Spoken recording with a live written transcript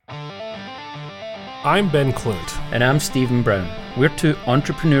I'm Ben Klunt. And I'm Stephen Brown. We're two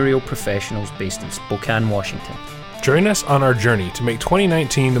entrepreneurial professionals based in Spokane, Washington. Join us on our journey to make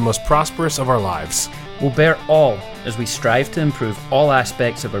 2019 the most prosperous of our lives. We'll bear all as we strive to improve all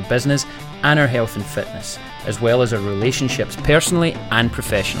aspects of our business and our health and fitness, as well as our relationships personally and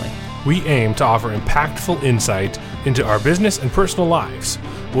professionally. We aim to offer impactful insight into our business and personal lives.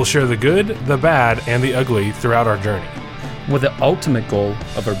 We'll share the good, the bad, and the ugly throughout our journey, with the ultimate goal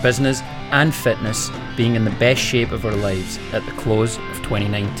of our business and fitness being in the best shape of our lives at the close of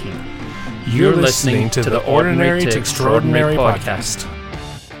 2019. You're listening to the Ordinary to Extraordinary podcast.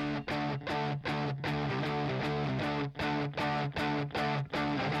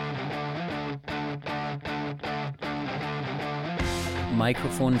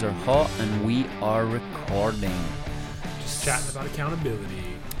 Microphones are hot and we are recording. Just chatting about accountability.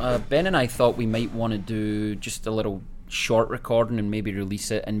 Ben and I thought we might want to do just a little short recording and maybe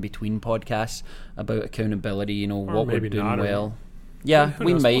release it in between podcasts about accountability, what we're doing well. Yeah,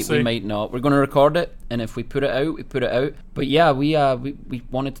 we might not. We're going to record it, and if we put it out, we put it out. But yeah, we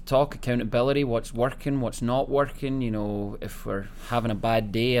wanted to talk accountability, what's working, what's not working. If we're having a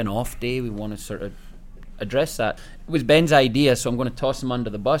bad day, an off day, we want to sort of address that. It was Ben's idea, so I'm going to toss him under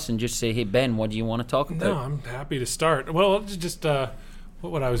the bus and just say, hey Ben, what do you want to talk about? No, I'm happy to start. Well, just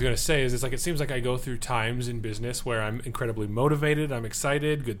what I was going to say is it seems like I go through times in business where I'm incredibly motivated, I'm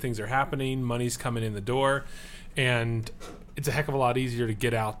excited, good things are happening, money's coming in the door, and it's a heck of a lot easier to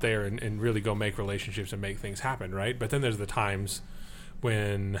get out there and really go make relationships and make things happen, right? But then there's the times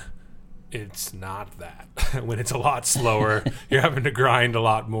when it's not that. When it's a lot slower, you're having to grind a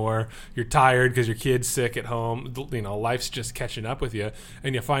lot more, you're tired because your kid's sick at home, life's just catching up with you,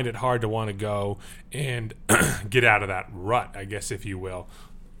 and you find it hard to want to go and get out of that rut, I guess, if you will.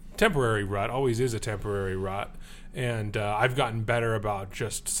 Temporary rut always is a temporary rut, and I've gotten better about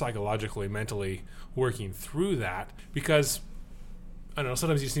just psychologically, mentally working through that, because I don't know,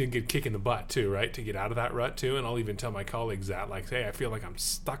 sometimes you just need a good kick in the butt too, right, to get out of that rut too. And I'll even tell my colleagues that, hey, I feel like I'm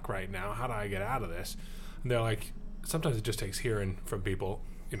stuck right now. How do I get out of this? And they're like, sometimes it just takes hearing from people.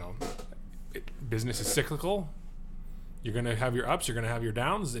 Business is cyclical. You're going to have your ups, you're going to have your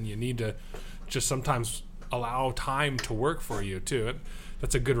downs, and you need to just sometimes allow time to work for you too.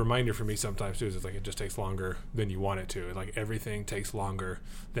 That's a good reminder for me sometimes too, is it just takes longer than you want it to. Everything takes longer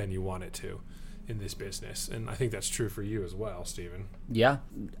than you want it to in this business, and I think that's true for you as well, Stephen. Yeah,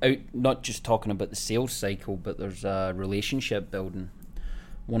 not just talking about the sales cycle, but there's relationship building.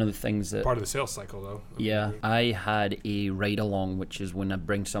 One of the things that part of the sales cycle, though. Yeah, I had a ride along, which is when I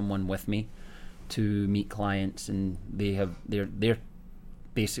bring someone with me to meet clients, and they're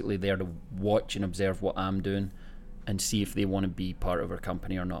basically there to watch and observe what I'm doing and see if they want to be part of our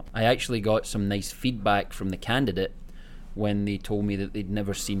company or not. I actually got some nice feedback from the candidate when they told me that they'd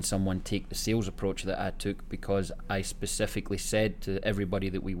never seen someone take the sales approach that I took, because I specifically said to everybody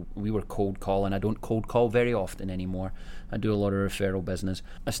that we were cold calling. I don't cold call very often anymore. I do a lot of referral business.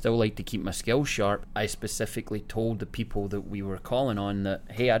 I still like to keep my skills sharp. I specifically told the people that we were calling on that,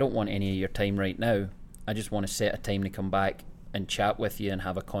 hey, I don't want any of your time right now. I just want to set a time to come back and chat with you and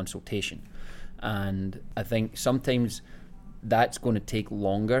have a consultation. And I think sometimes that's going to take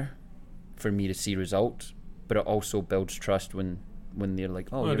longer for me to see results, but it also builds trust when they're like,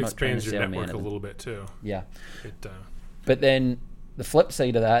 oh, you're not trying to sell me anything. It expands your network a little bit too. Yeah. But then the flip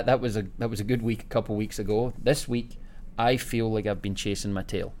side of that was a good week a couple weeks ago. This week, I feel like I've been chasing my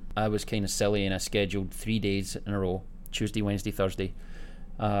tail. I was kind of silly, and I scheduled 3 days in a row, Tuesday, Wednesday, Thursday.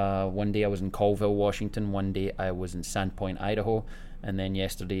 One day I was in Colville, Washington. One day I was in Sandpoint, Idaho. And then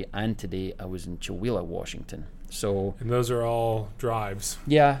yesterday and today I was in Chewelah, Washington. And those are all drives.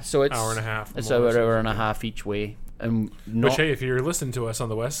 Yeah, so it's hour and a half. It's an hour and a half each way. Which, hey, if you're listening to us on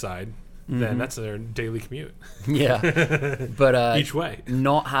the west side, then that's their daily commute. Yeah, but each way.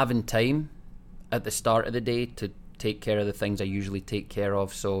 Not having time at the start of the day to take care of the things I usually take care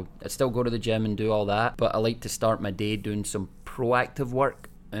of. So I still go to the gym and do all that, but I like to start my day doing some proactive work.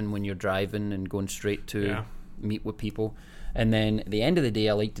 And when you're driving and going straight to meet with people. And then at the end of the day,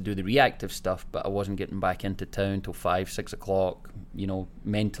 I like to do the reactive stuff, but I wasn't getting back into town till 5, 6 o'clock,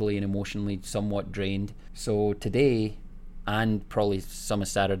 mentally and emotionally somewhat drained. So today, and probably some of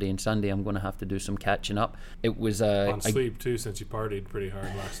Saturday and Sunday, I'm going to have to do some catching up. It was on sleep too, since you partied pretty hard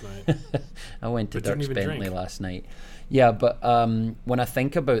last night. I went to Dirks Bentley last night. Yeah, but when I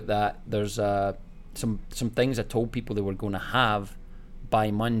think about that, there's some things I told people they were going to have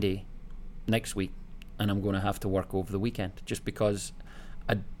by Monday next week. And I'm going to have to work over the weekend, just because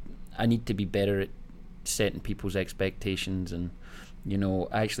I need to be better at setting people's expectations. And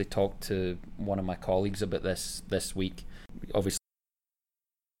I actually talked to one of my colleagues about this week. Obviously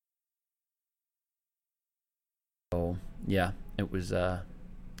So yeah, it was a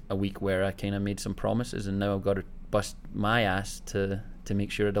week where I kind of made some promises, and now I've got to bust my ass to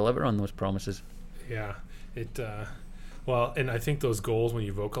make sure I deliver on those promises. Yeah, well, and I think those goals, when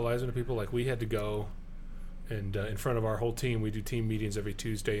you vocalize them to people, like we had to go and in front of our whole team, we do team meetings every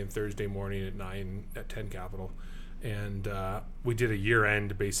Tuesday and Thursday morning at 9 at 10 Capital, and we did a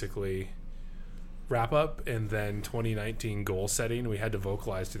year-end basically wrap up, and then 2019 goal setting. We had to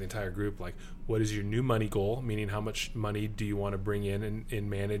vocalize to the entire group, like, what is your new money goal, meaning how much money do you want to bring in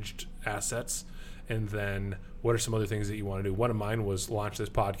managed assets, and then what are some other things that you want to do. One of mine was launch this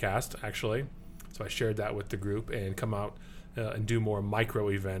podcast, actually, so I shared that with the group, and come out and do more micro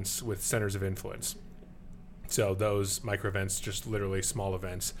events with centers of influence. So those micro events, just literally small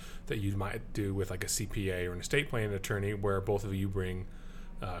events that you might do with like a CPA or an estate planning attorney, where both of you bring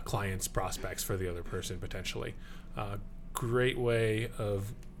clients, prospects for the other person potentially. Great way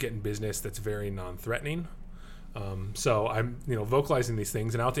of getting business that's very non-threatening. So I'm vocalizing these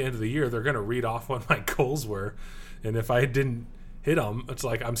things, and out the end of the year they're going to read off what my goals were, and if I didn't hit them, it's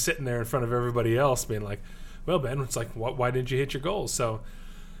like I'm sitting there in front of everybody else being like, well, Ben, it's like, why didn't you hit your goals? So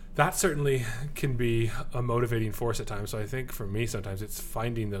that certainly can be a motivating force at times. So I think for me, sometimes it's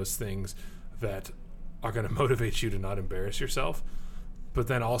finding those things that are going to motivate you to not embarrass yourself, but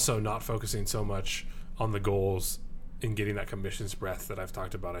then also not focusing so much on the goals and getting that commission's breath that I've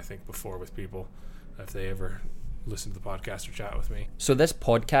talked about, I think, before with people, if they ever listen to the podcast or chat with me. So this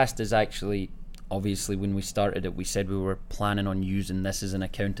podcast is actually, obviously, when we started it, we said we were planning on using this as an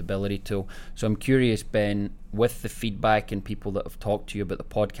accountability tool. So I'm curious, Ben, with the feedback and people that have talked to you about the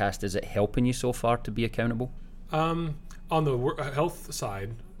podcast, is it helping you so far to be accountable? On the health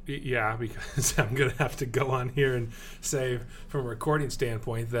side, yeah, because I'm going to have to go on here and say from a recording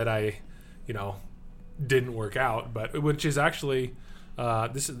standpoint that I, didn't work out, but which is actually,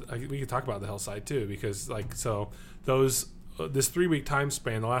 we could talk about the health side too, because this 3-week time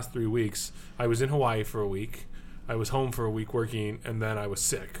span, the last 3 weeks, I was in Hawaii for a week, I was home for a week working, and then I was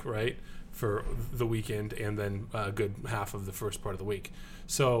sick, right, for the weekend, and then a good half of the first part of the week.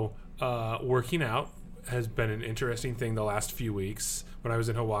 So working out has been an interesting thing the last few weeks. When I was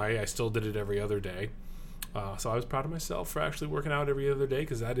in Hawaii, I still did it every other day. So I was proud of myself for actually working out every other day,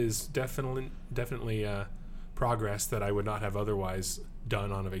 because that is definitely progress that I would not have otherwise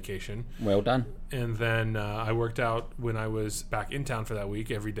done on a vacation. Well done. And then I worked out when I was back in town for that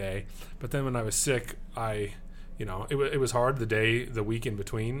week every day. But then when I was sick, it was hard the week in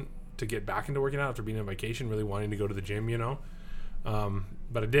between to get back into working out after being on vacation, really wanting to go to the gym,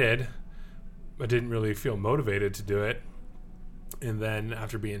 but I did. I didn't really feel motivated to do it. And then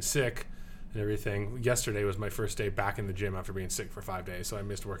after being sick and everything, yesterday was my first day back in the gym after being sick for 5 days. So I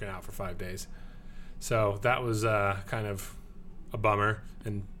missed working out for 5 days. So that was kind of a bummer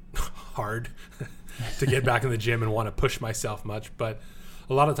and hard to get back in the gym and want to push myself much. But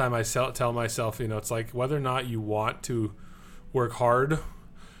a lot of time I tell myself, it's like whether or not you want to work hard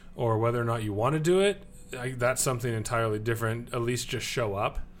or whether or not you want to do it, that's something entirely different. At least just show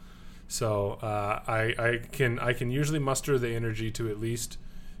up. So I can usually muster the energy to at least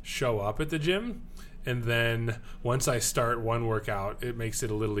show up at the gym, and then once I start one workout, it makes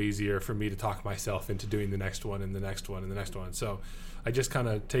it a little easier for me to talk myself into doing the next one and the next one and the next one. So I just kind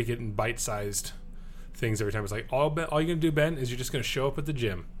of take it in bite-sized things every time. It's like, all you're going to do, Ben, is you're just going to show up at the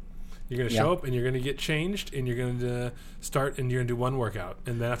gym. You're going to show up and you're going to get changed, and you're going to start and you're going to do one workout.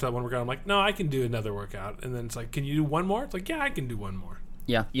 And then after that one workout, I'm like, no, I can do another workout. And then it's like, can you do one more? It's like, yeah, I can do one more.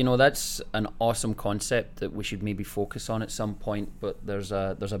 Yeah, that's an awesome concept that we should maybe focus on at some point. But there's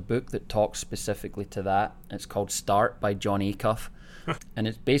a book that talks specifically to that. It's called Start by John Acuff. And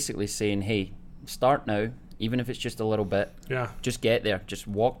it's basically saying, hey, start now, even if it's just a little bit. Yeah. Just get there. Just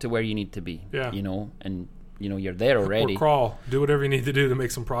walk to where you need to be. Yeah. And you're there already. Or crawl. Do whatever you need to do to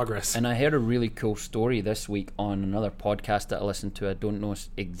make some progress. And I heard a really cool story this week on another podcast that I listened to. I don't know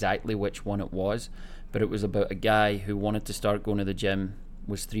exactly which one it was, but it was about a guy who wanted to start going to the gym,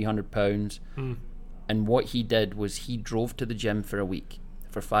 was 300 pounds, and what he did was he drove to the gym for a week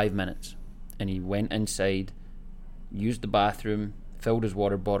for 5 minutes, and he went inside, used the bathroom, filled his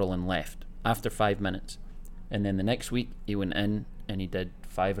water bottle, and left after 5 minutes. And then the next week he went in and he did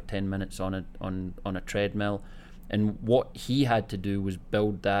 5 or 10 minutes on a treadmill, and what he had to do was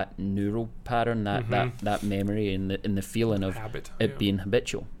build that neural pattern, that memory and the feeling of habit, it being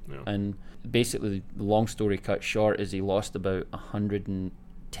habitual. And basically, the long story cut short is he lost about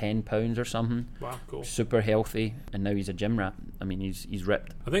 110 pounds or something. Wow, cool. Super healthy, and now he's a gym rat. I mean, he's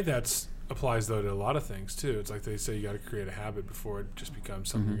ripped. I think that applies though to a lot of things too. It's like they say you got to create a habit before it just becomes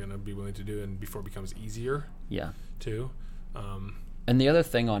something you're going to be willing to do, and before it becomes easier. Yeah. Too. And the other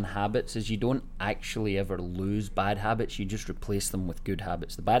thing on habits is you don't actually ever lose bad habits. You just replace them with good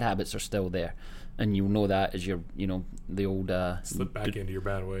habits. The bad habits are still there, and you'll know that as you're, the old slip back into your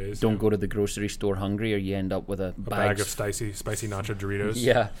bad ways. Don't go to the grocery store hungry, or you end up with a bag of spicy nacho Doritos.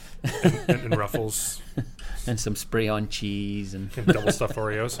 Yeah, and Ruffles, and some spray-on cheese and double stuffed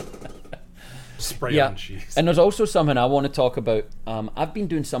Oreos. Spray-on cheese. And there's also something I want to talk about. I've been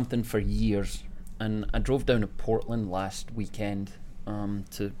doing something for years, and I drove down to Portland last weekend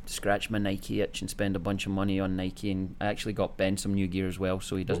to scratch my Nike itch and spend a bunch of money on Nike, and I actually got Ben some new gear as well,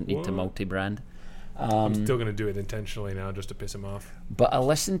 so he doesn't need to multi-brand. I'm still going to do it intentionally now just to piss him off. But I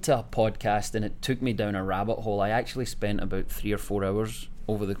listened to a podcast and it took me down a rabbit hole. I actually spent about 3 or 4 hours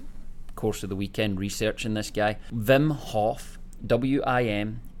over the course of the weekend researching this guy. Wim Hof,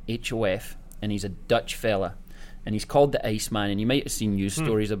 Wimhof, and he's a Dutch fella. And he's called the Iceman, and you might have seen news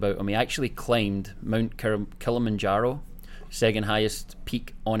stories about him. He actually climbed Mount Kilimanjaro, second highest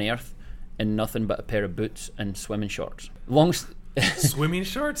peak on Earth, in nothing but a pair of boots and swimming shorts. Swimming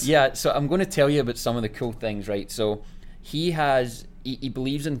shorts? Yeah, so I'm going to tell you about some of the cool things, right? So he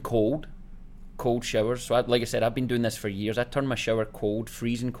believes in cold showers. So like I said, I've been doing this for years. I turn my shower cold,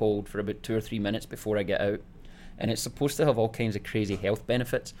 freezing cold, for about 2 or 3 minutes before I get out. And it's supposed to have all kinds of crazy health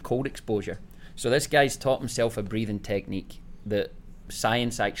benefits. Cold exposure. So this guy's taught himself a breathing technique that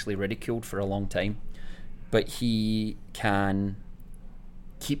science actually ridiculed for a long time. But he can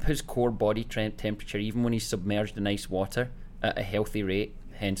keep his core body temperature, even when he's submerged in ice water, at a healthy rate,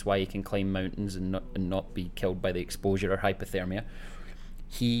 hence why he can climb mountains and not be killed by the exposure or hypothermia.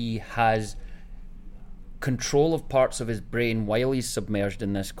 He has control of parts of his brain while he's submerged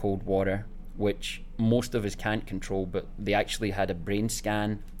in this cold water, which most of us can't control, but they actually had a brain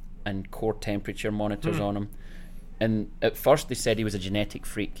scan and core temperature monitors on him. And at first they said he was a genetic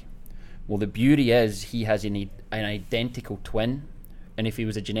freak. Well, the beauty is he has an identical twin, and if he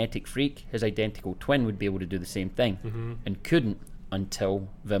was a genetic freak, his identical twin would be able to do the same thing, and couldn't until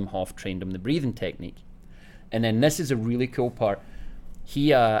Wim Hof trained him the breathing technique. And then this is a really cool part.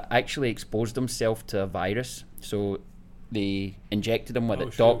 He actually exposed himself to a virus, so they injected him with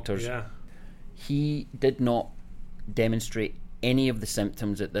it. Doctors. Yeah. He did not demonstrate any of the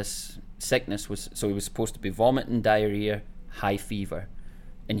symptoms that this sickness was. So he was supposed to be vomiting, diarrhea, high fever,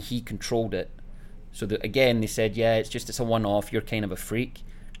 and he controlled it. So that, again, they said, yeah, it's a one-off, you're kind of a freak.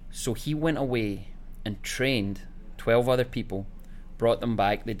 So he went away and trained 12 other people, brought them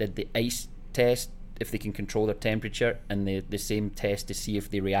back. They did the ice test, if they can control their temperature, and the same test to see if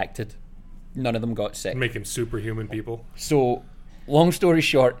they reacted. None of them got sick. Making superhuman people. So, long story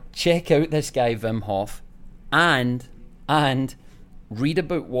short, check out this guy Wim Hof, and read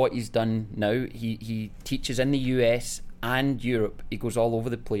about what he's done now. He teaches in the US and Europe. He goes all over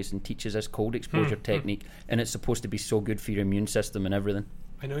the place and teaches this cold exposure technique, and it's supposed to be so good for your immune system and everything.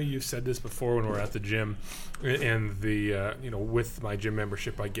 I know you've said this before when we're at the gym, and the with my gym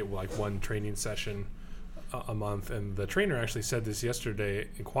membership, I get like one training session a month, and the trainer actually said this yesterday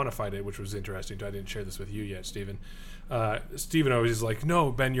and quantified it, which was interesting. I didn't share this with you yet, Stephen. Stephen always is like,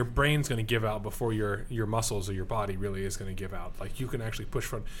 no, Ben, your brain's going to give out before your muscles or your body really is going to give out. Like, you can actually push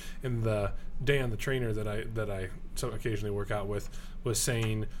from. And the Dan, the trainer that I so occasionally work out with, was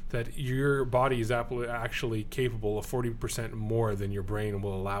saying that your body is actually capable of 40% more than your brain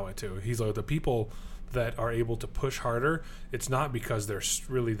will allow it to. He's like, the people that are able to push harder, it's not because they're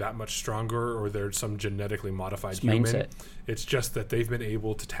really that much stronger or they're some genetically modified human. Mindset. It's just that they've been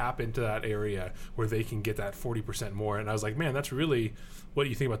able to tap into that area where they can get that 40% more. And I was like, man, that's really what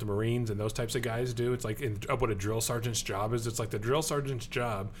you think about the Marines and those types of guys do. It's like what a drill sergeant's job is. It's like the drill sergeant's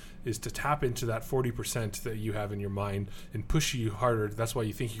job is to tap into that 40% that you have in your mind and push you harder. That's why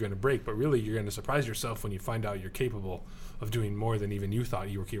you think you're going to break, but really you're going to surprise yourself when you find out you're capable of doing more than even you thought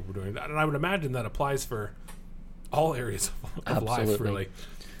you were capable of doing. And I would imagine that applies for all areas of life, really.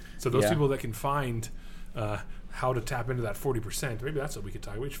 So those people that can find how to tap into that 40%, maybe that's what we could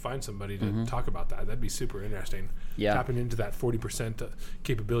talk. We should find somebody to talk about that. That'd be super interesting. Yeah. Tapping into that 40%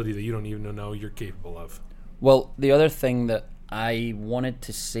 capability that you don't even know you're capable of. Well, the other thing that I wanted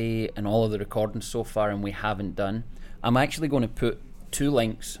to say in all of the recordings so far, and we haven't done, I'm actually going to put 2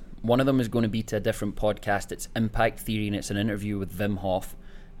 links. One of them is going to be to a different podcast. It's Impact Theory, and it's an interview with Wim Hof.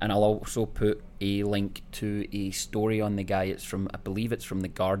 And I'll also put a link to a story on the guy. I believe it's from The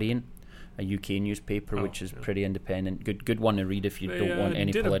Guardian, a UK newspaper, which is pretty independent. Good one to read if you don't want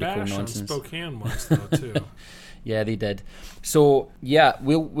any political nonsense. They did a bash on Spokane once, though, too. Yeah, they did. So, yeah,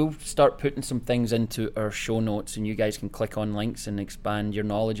 we'll start putting some things into our show notes, and you guys can click on links and expand your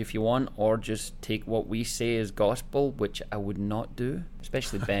knowledge if you want, or just take what we say as gospel, which I would not do,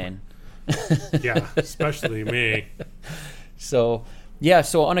 especially Ben. Yeah, especially me. So yeah,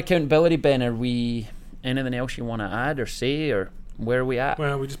 so on accountability, Ben, are we anything else you want to add or say, or where are we at?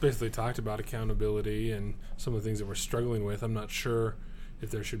 Well, we just basically talked about accountability and some of the things that we're struggling with. I'm not sure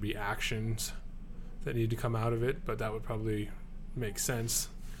if there should be actions that need to come out of it, but that would probably make sense.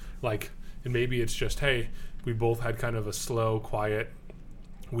 Like, and maybe it's just, hey, we both had kind of a slow, quiet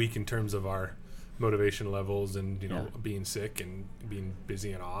week in terms of our motivation levels and, being sick and being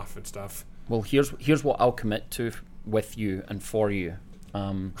busy and off and stuff. Well, here's what I'll commit to with you and for you.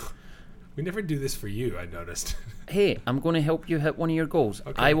 We never do this for you, I noticed. Hey, I'm going to help you hit one of your goals.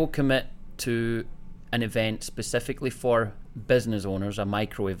 Okay. I will commit to an event specifically for business owners, a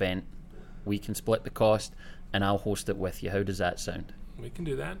micro event. We can split the cost, and I'll host it with you. How does that sound? We can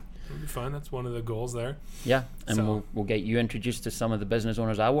do that. It'll be fun. That's one of the goals there. Yeah, and So- we'll get you introduced to some of the business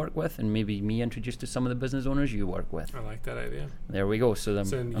owners I work with, and maybe me introduced to some of the business owners you work with. I like that idea. There we go. So,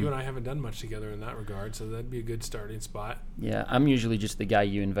 So you and I haven't done much together in that regard, so that'd be a good starting spot. yeah, I'm usually just the guy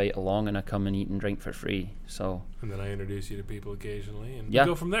you invite along, and I come and eat and drink for free. So And then I introduce you to people occasionally, and Yeah. we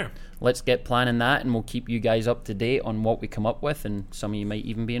go from there. let's get planning that, and we'll keep you guys up to date on what we come up with, and some of you might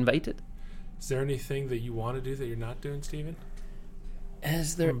even be invited. Is there anything that you want to do that you're not doing, Stephen?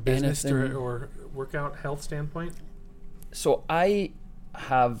 Is there From a business anything? or workout health standpoint? So I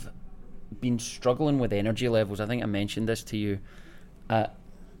have been struggling with energy levels. I think I mentioned this to you. At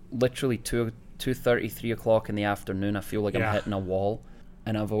literally 2:30, 3 o'clock in the afternoon, I feel like Yeah. I'm hitting a wall.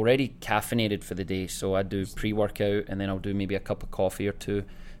 And I've already caffeinated for the day, so I do pre-workout and then I'll do maybe a cup of coffee or two.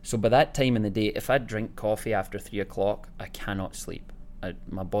 So by that time in the day, if I drink coffee after 3 o'clock, I cannot sleep.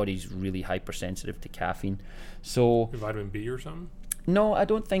 My body's really hypersensitive to caffeine. So Your vitamin B or something? no, I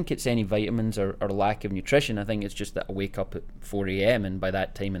don't think it's any vitamins or lack of nutrition. I think it's just that I wake up at 4 a.m. and by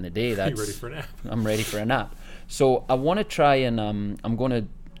that time in the day, You that's ready for a nap? I'm ready for a nap. So I want to try and I'm going to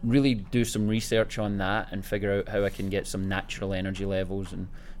really do some research on that and figure out how I can get some natural energy levels, and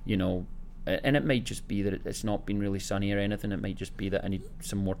and it might just be that it's not been really sunny or anything. It might just be that I need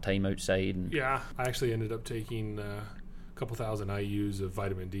some more time outside. And Yeah, I actually ended up taking a couple thousand IUs of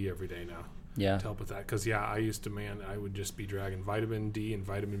vitamin D every day now yeah, to help with that. Because, I used to, I would just be dragging vitamin D and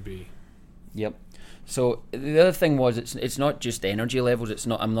vitamin B. yep. So the other thing was it's not just energy levels.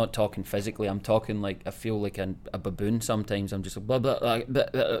 I'm not talking physically. I'm talking like I feel like a baboon sometimes. I'm just like, blah, blah, blah, blah,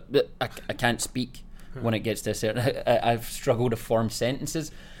 blah, blah. I can't speak when it gets to a certain. I've struggled to form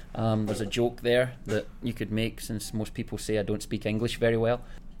sentences. There's a joke there that you could make, since most people say I don't speak English very well.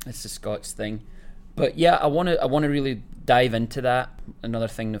 It's the Scots thing. But yeah, I want to really dive into that. Another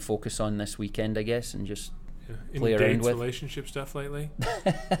thing to focus on this weekend, I guess, and just Any play around dates, with. relationship stuff lately?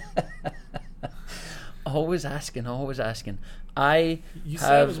 Always asking. I You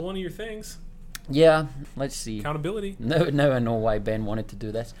said it have was one of your things. yeah. Let's see. Accountability. Now I know why Ben wanted to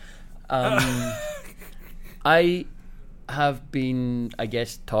do this. I have been, I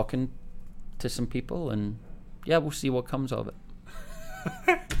guess, talking to some people, and yeah, we'll see what comes of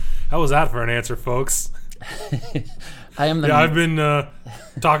it. How was that for an answer, folks? I am the Yeah, I've been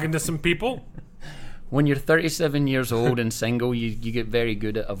talking to some people. When you're 37 years old and single, you get very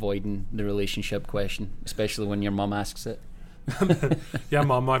good at avoiding the relationship question, especially when your mum asks it. Yeah,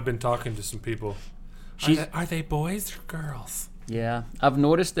 Mom, I've been talking to some people. She's- Are they boys or girls? Yeah, I've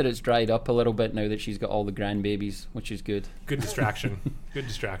noticed that it's dried up a little bit now that she's got all the grandbabies, which is good. Good distraction. Good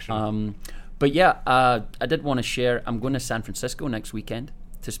distraction. But yeah, I did want to share. I'm going to San Francisco next weekend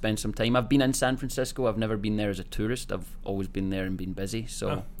to spend some time. I've been in San Francisco. I've never been there as a tourist. I've always been there and been busy.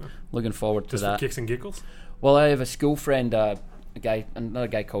 So looking forward to Just for that. kicks and giggles? Well, I have a school friend, another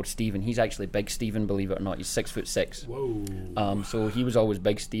guy called Stephen. He's actually Big Stephen, believe it or not. He's 6'6". Whoa. So he was always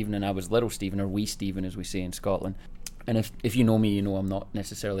Big Stephen and I was Little Stephen, or Wee Stephen as we say in Scotland. And if you know me, you know I'm not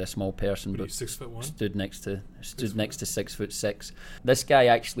necessarily a small person, What are you, but 6'1"? stood next to 6'6". This guy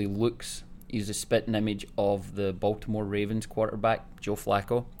actually looks. He's a spitting image of the Baltimore Ravens quarterback Joe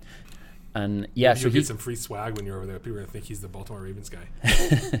Flacco, and yeah, so You'll he get some free swag when you're over there. People are gonna think he's the Baltimore Ravens guy.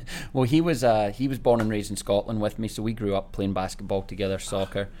 well he was born and raised in Scotland with me, so we grew up playing basketball together,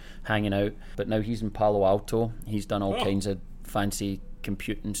 soccer, hanging out. But now he's in Palo Alto. He's done all kinds of fancy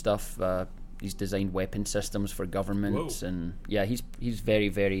computing stuff. He's designed weapon systems for governments, and yeah, he's very,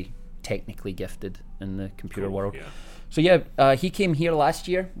 very technically gifted in the computer world. Yeah. So yeah, he came here last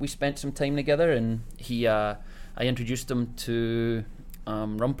year. We spent some time together, and I introduced him to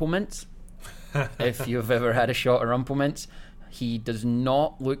Rumplemints. If you've ever had a shot of Rumplemints, he does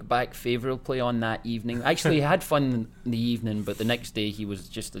not look back favourably on that evening. Actually, he had fun in the evening, but the next day he was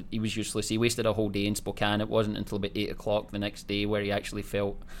useless. He wasted a whole day in Spokane. It wasn't until about 8 o'clock the next day where he actually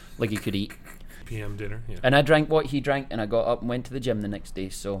felt like he could eat. PM dinner. Yeah. And I drank what he drank, and I got up and went to the gym the next day.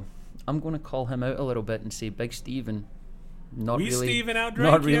 So I'm going to call him out a little bit and say, Big Stephen, not we really, Steven outdrank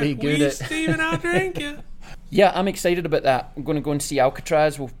not really you. good we at. Steven outdrank you. Yeah, I'm excited about that. I'm going to go and see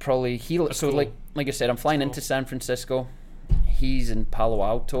Alcatraz. We'll probably heal it. That's So, cool. like I said, I'm flying Cool. into San Francisco. He's in Palo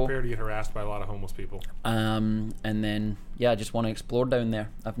Alto. Prepare to get harassed by a lot of homeless people. And then, I just want to explore down there.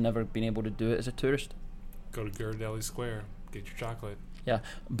 I've never been able to do it as a tourist. Go to Ghirardelli Square. Get your chocolate. Yeah,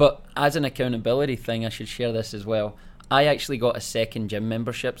 but as an accountability thing, I should share this as well. I actually got a second gym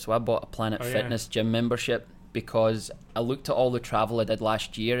membership, so I bought a Planet Fitness gym membership because I looked at all the travel I did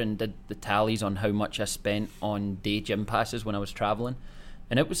last year and did the tallies on how much I spent on day gym passes when I was traveling,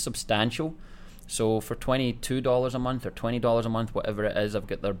 and it was substantial. So for $22 a month or $20 a month, whatever it is, I've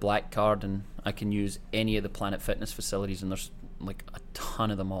got their black card and I can use any of the Planet Fitness facilities, and there's like a ton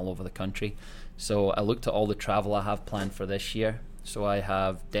of them all over the country. So I looked at all the travel I have planned for this year. So I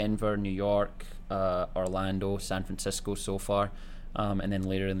have Denver, New York, Orlando, San Francisco so far, and then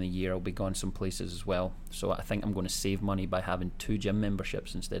later in the year I'll be going some places as well. So I think I'm going to save money by having 2 gym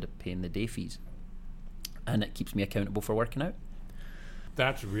memberships instead of paying the day fees, and it keeps me accountable for working out.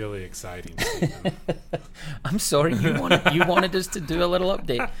 That's really exciting, Steven. I'm sorry, you wanted us to do a little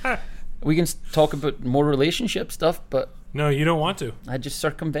update. We can talk about more relationship stuff, but No, you don't want to. I just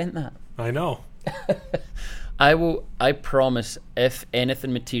circumvent that. I know. I promise, if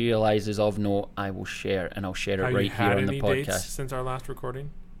anything materializes of note, I will share, and I'll share it Have right you here had on the any podcast. dates since our last recording?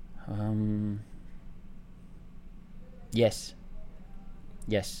 Yes.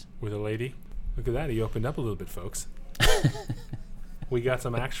 With a lady? Look at that. He opened up a little bit, folks. We got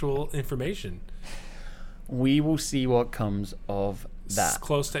some actual information. We will see what comes of It's that.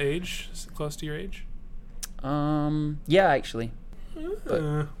 close to age? Is it close to your age? Yeah, actually.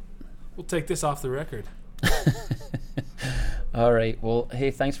 We'll take this off the record. All right. Well, hey,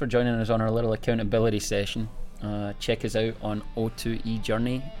 thanks for joining us on our little accountability session. Check us out on O2E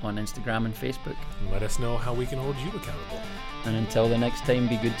Journey on Instagram and Facebook. And let us know how we can hold you accountable. And until the next time,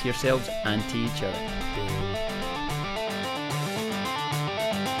 be good to yourselves and to each other. Boom.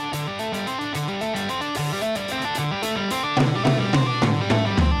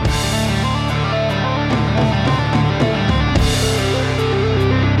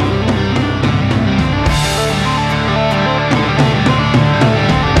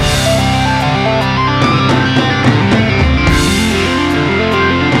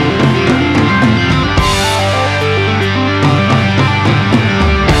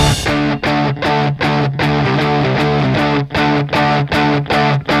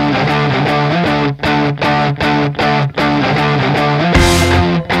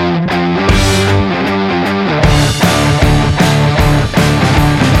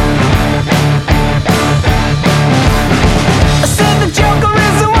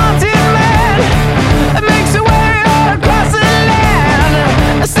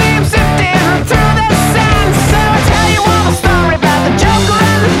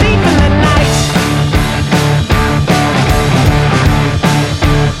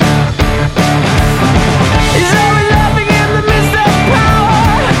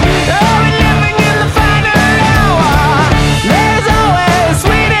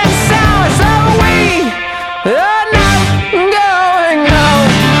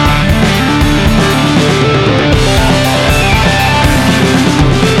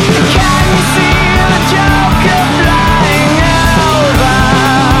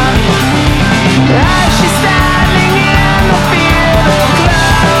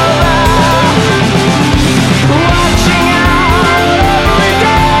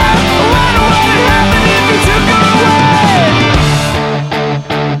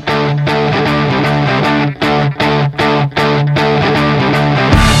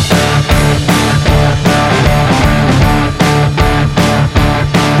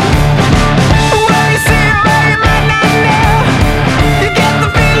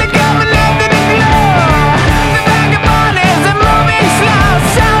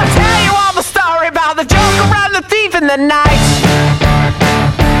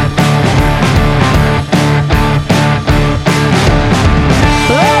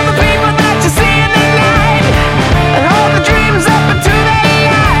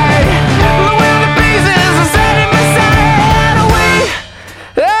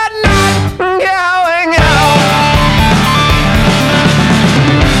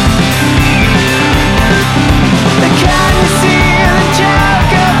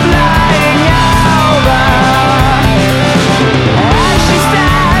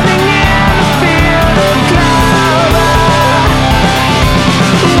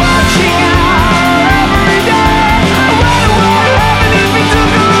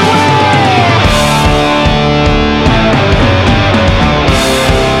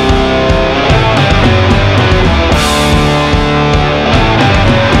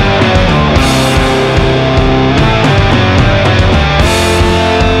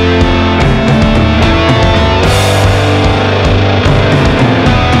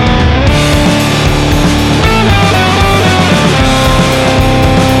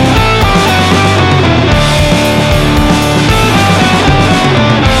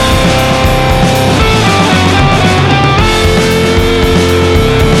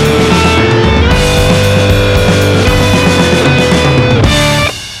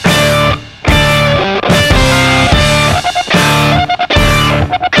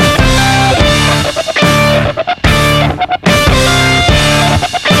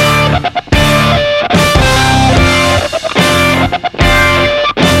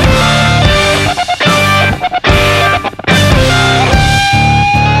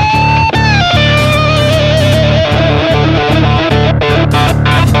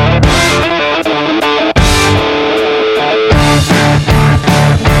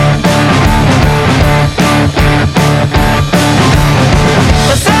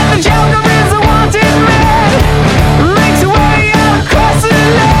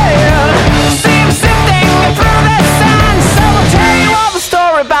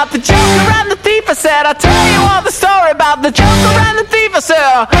 about the Joker and the thief. I said, I'll tell you all the story about the Joker and the thief. I said,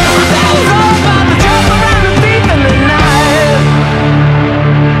 that was